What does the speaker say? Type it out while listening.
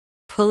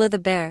Pulla the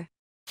bear.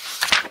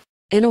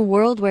 In a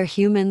world where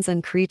humans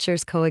and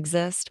creatures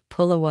coexist,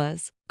 Pulla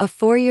was a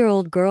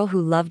 4-year-old girl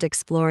who loved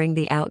exploring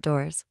the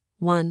outdoors.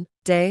 One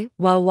day,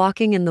 while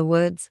walking in the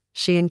woods,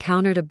 she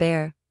encountered a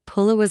bear.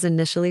 Pulla was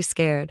initially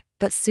scared,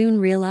 but soon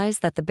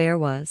realized that the bear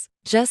was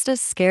just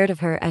as scared of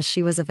her as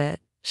she was of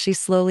it. She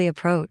slowly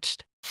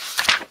approached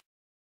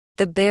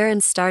the bear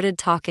and started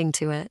talking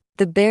to it.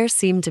 The bear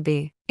seemed to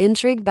be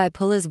intrigued by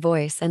Pulla's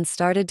voice and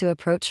started to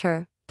approach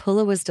her.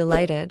 Pulla was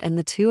delighted and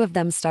the two of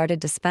them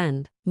started to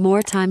spend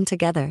more time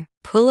together.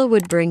 Pulla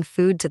would bring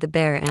food to the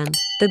bear and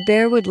the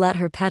bear would let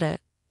her pet it.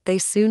 They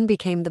soon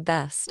became the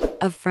best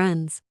of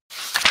friends.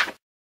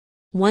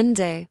 One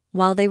day,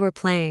 while they were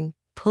playing,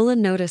 Pulla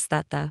noticed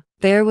that the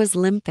bear was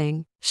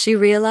limping. She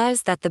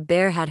realized that the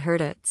bear had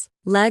hurt its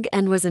leg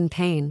and was in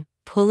pain.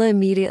 Pulla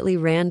immediately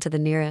ran to the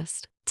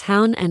nearest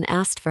town and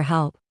asked for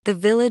help. The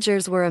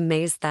villagers were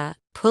amazed that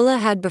Pulla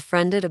had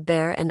befriended a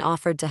bear and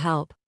offered to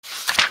help.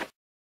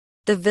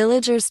 The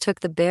villagers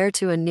took the bear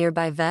to a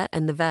nearby vet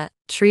and the vet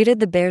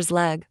treated the bear's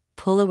leg.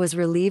 Pulla was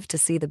relieved to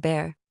see the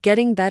bear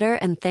getting better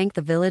and thanked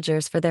the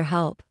villagers for their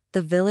help.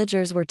 The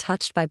villagers were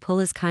touched by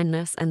Pulla's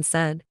kindness and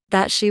said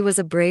that she was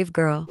a brave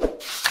girl.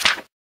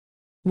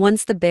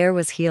 Once the bear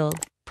was healed,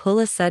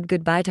 Pulla said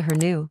goodbye to her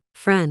new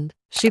friend.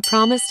 She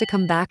promised to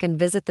come back and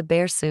visit the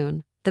bear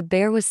soon. The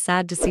bear was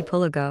sad to see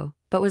Pulla go,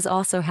 but was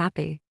also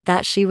happy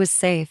that she was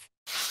safe.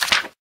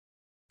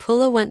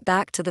 Pulla went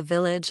back to the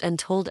village and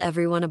told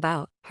everyone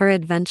about her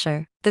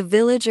adventure. The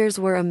villagers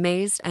were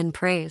amazed and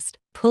praised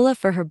Pulla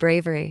for her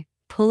bravery.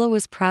 Pulla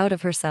was proud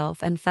of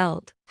herself and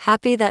felt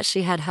happy that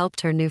she had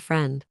helped her new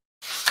friend.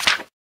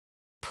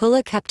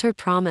 Pulla kept her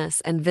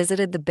promise and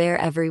visited the bear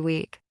every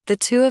week. The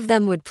two of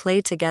them would play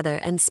together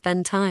and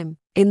spend time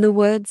in the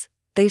woods.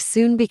 They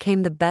soon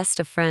became the best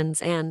of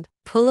friends and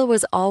Pulla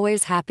was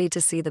always happy to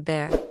see the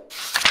bear.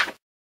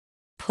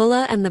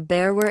 Pulla and the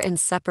bear were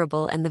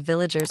inseparable and the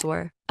villagers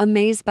were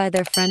amazed by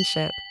their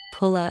friendship.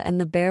 Pulla and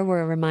the bear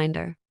were a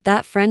reminder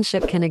that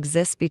friendship can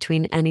exist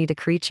between any two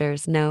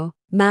creatures, no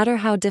matter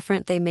how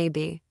different they may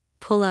be.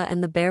 Pulla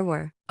and the bear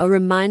were a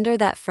reminder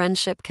that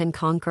friendship can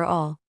conquer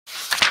all.